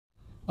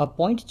A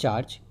point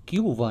charge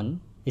Q1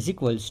 is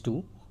equals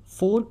to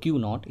 4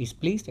 Q0 is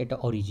placed at the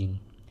origin.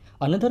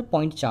 Another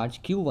point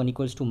charge Q1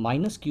 equals to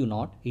minus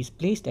Q0 is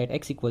placed at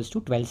x equals to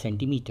 12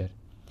 centimeter.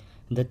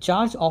 The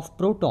charge of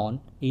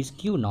proton is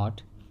Q0.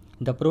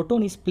 The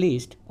proton is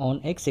placed on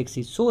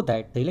x-axis so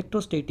that the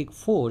electrostatic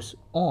force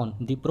on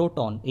the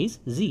proton is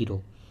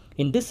 0.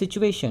 In this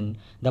situation,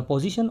 the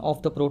position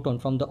of the proton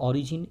from the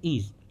origin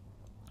is.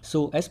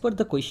 So as per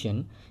the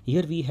question,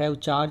 here we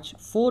have charge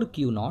 4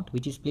 Q0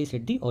 which is placed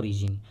at the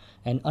origin,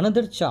 and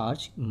another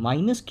charge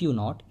minus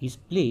Q0 is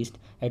placed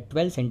at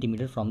 12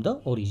 centimeter from the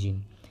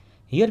origin.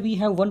 Here we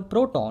have one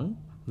proton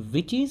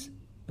which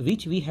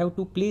we have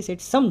to place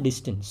at some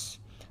distance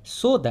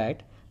so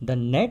that the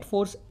net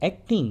force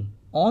acting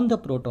on the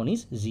proton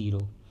is 0.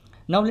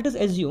 Now let us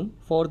assume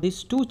for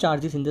these two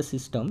charges in the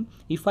system,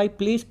 if I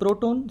place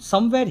proton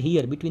somewhere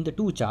here between the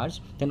two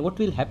charges, then what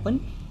will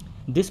happen?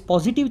 This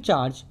positive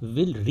charge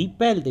will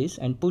repel this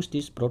and push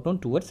this proton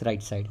towards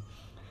right side,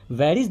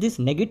 whereas this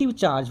negative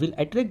charge will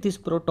attract this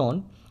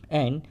proton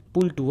and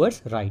pull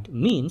towards right.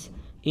 Means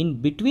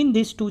in between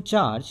these two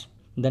charges,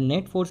 the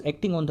net force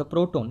acting on the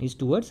proton is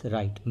towards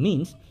right.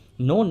 Means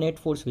no net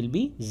force will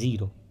be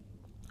 0.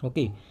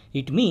 Okay,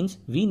 it means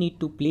we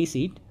need to place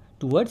it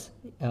towards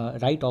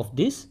right of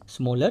this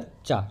smaller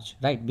charge,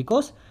 right?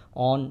 Because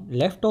on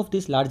left of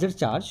this larger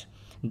charge,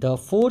 the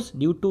force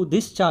due to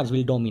this charge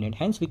will dominate,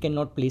 hence we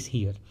cannot place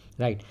here,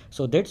 right?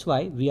 So that's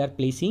why we are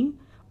placing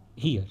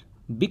here,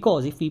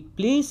 because if we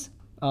place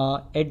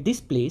at this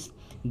place,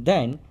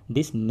 then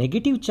this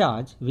negative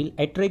charge will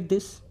attract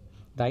this,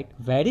 right,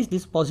 whereas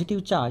this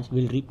positive charge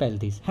will repel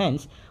this.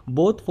 Hence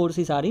both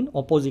forces are in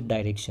opposite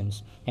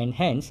directions and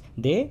hence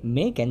they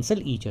may cancel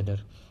each other.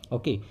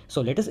 Okay,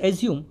 so let us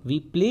assume we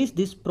place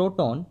this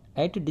proton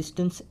at a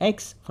distance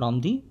x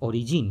from the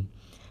origin.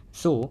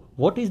 So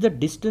what is the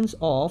distance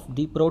of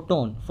the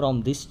proton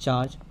from this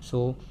charge?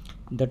 So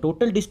the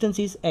total distance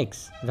is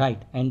x, right,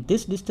 and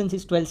this distance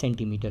is 12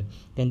 centimeter.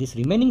 Then this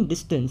remaining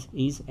distance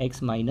is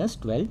x minus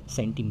 12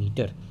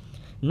 centimeter.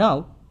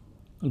 Now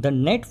the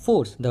net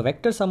force, the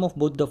vector sum of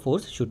both the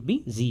force should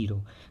be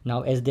 0.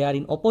 Now as they are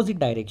in opposite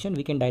direction,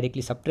 we can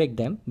directly subtract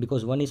them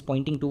because one is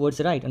pointing towards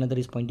right, another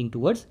is pointing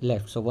towards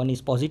left. So one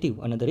is positive,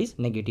 another is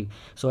negative.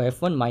 So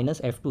F1 minus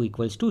F2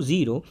 equals to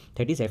 0,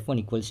 that is F1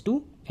 equals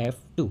to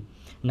F2.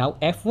 Now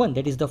F1,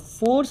 that is the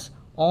force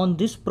on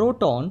this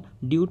proton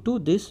due to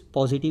this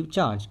positive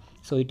charge.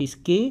 So it is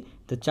K,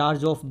 the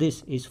charge of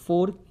this is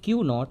 4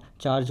 Q0,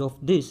 charge of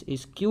this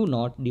is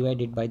Q0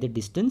 divided by the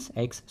distance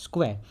x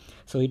square.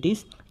 So it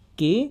is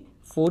K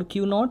 4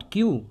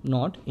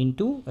 Q0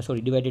 into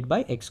divided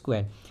by x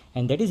square,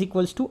 and that is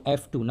equals to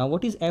F2. Now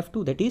what is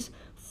F2? That is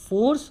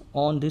force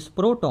on this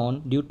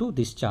proton due to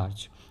this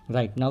charge.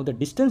 Right, now the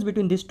distance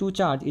between these two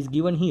charges is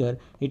given here,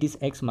 it is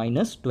x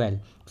minus 12.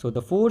 So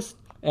the force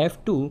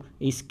F2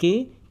 is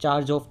K,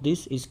 charge of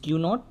this is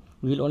Q0,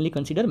 we will only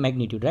consider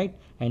magnitude, right,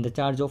 and the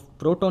charge of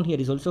proton here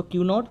is also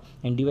Q0,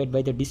 and divide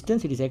by the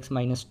distance, it is x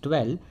minus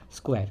 12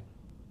 square.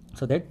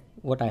 So that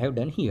what I have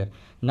done here.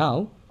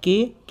 Now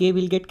K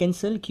will get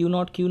cancelled,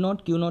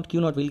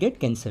 Q0 will get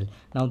cancelled.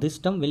 Now this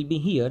term will be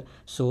here,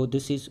 so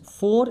this is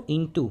 4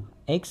 into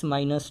x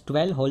minus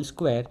 12 whole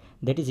square,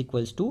 that is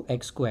equals to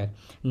x square.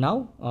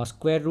 Now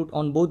square root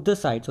on both the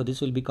sides, so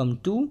this will become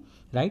 2,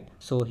 right?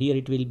 So here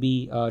it will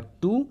be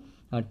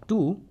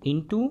 2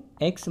 into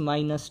x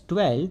minus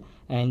 12,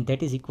 and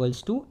that is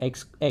equals to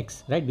x,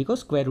 right,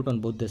 because square root on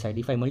both the side.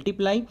 If I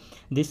multiply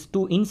this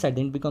 2 inside,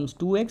 then it becomes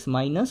 2x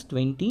minus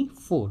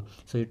 24.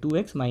 So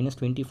 2x minus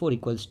 24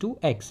 equals to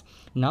x.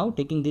 Now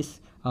taking this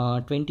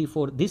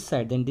 24 this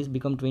side, then this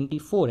become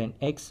 24, and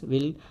x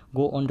will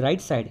go on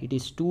right side, it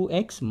is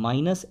 2x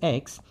minus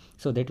x,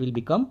 so that will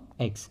become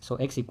x. So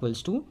x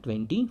equals to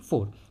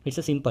 24. It's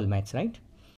a simple maths, right?